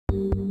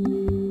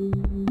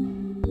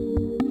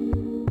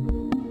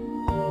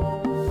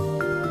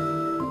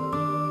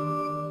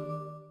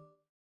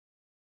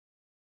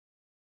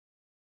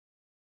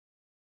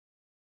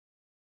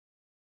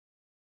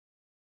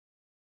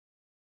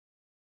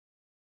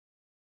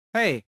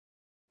Hey,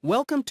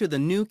 welcome to the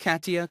new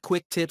CATIA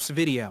Quick Tips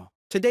video.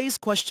 Today's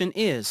question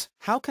is,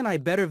 how can I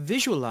better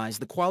visualize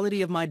the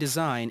quality of my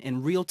design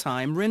in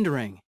real-time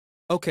rendering?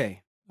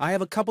 Okay, I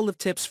have a couple of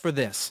tips for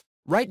this.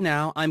 Right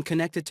now, I'm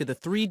connected to the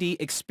 3D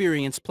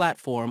Experience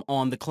platform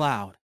on the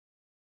cloud.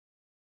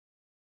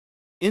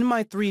 In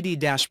my 3D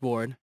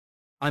dashboard,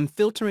 I'm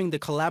filtering the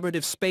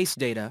collaborative space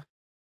data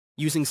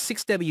using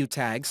 6W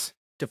tags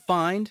to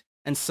find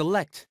and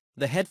select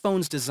the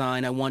headphones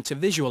design I want to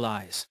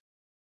visualize.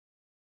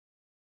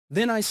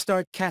 Then I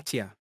start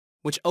CATIA,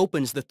 which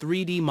opens the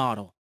 3D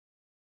model.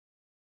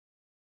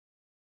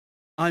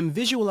 I'm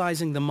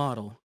visualizing the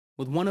model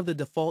with one of the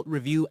default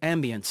review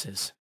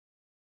ambiances.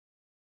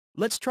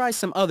 Let's try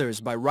some others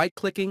by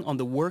right-clicking on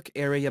the work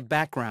area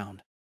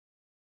background.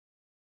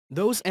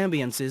 Those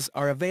ambiances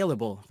are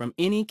available from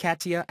any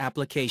CATIA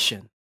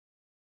application.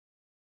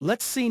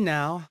 Let's see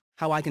now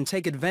how I can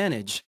take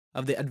advantage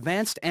of the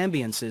advanced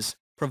ambiances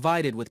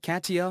provided with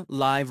CATIA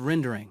Live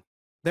Rendering.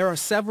 There are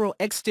several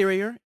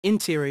exterior,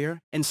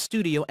 interior, and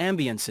studio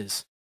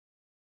ambiances.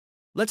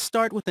 Let's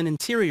start with an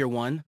interior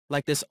one,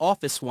 like this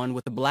office one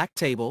with a black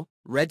table,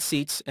 red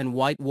seats, and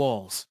white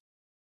walls.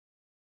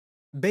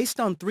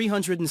 Based on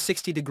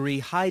 360-degree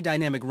high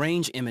dynamic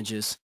range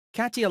images,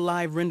 CATIA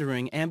Live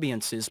Rendering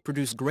ambiances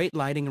produce great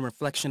lighting and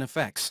reflection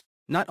effects,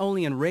 not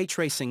only in ray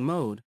tracing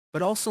mode,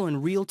 but also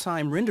in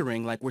real-time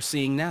rendering like we're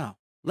seeing now.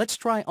 Let's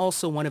try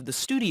also one of the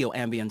studio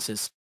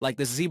ambiances, like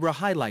the zebra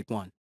highlight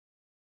one.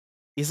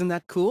 Isn't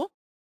that cool?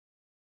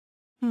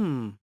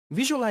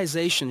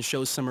 Visualization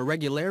shows some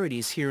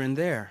irregularities here and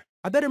there.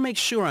 I better make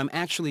sure I'm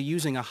actually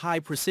using a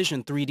high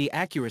precision 3D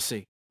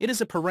accuracy. It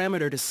is a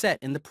parameter to set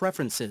in the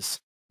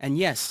preferences. And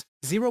yes,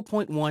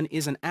 0.1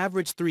 is an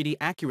average 3D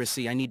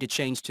accuracy I need to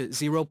change to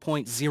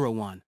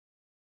 0.01.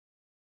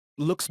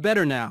 Looks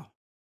better now.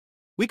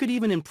 We could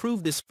even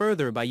improve this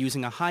further by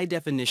using a high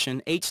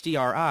definition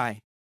HDRI,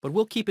 but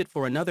we'll keep it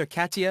for another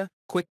CATIA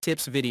Quick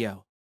Tips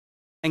video.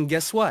 And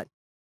guess what?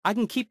 I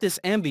can keep this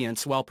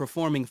ambience while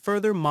performing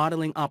further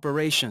modeling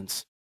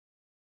operations.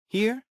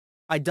 Here,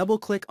 I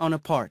double-click on a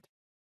part,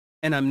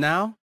 and I'm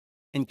now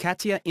in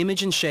CATIA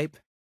Image and Shape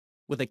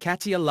with a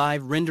CATIA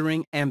Live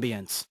Rendering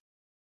ambience.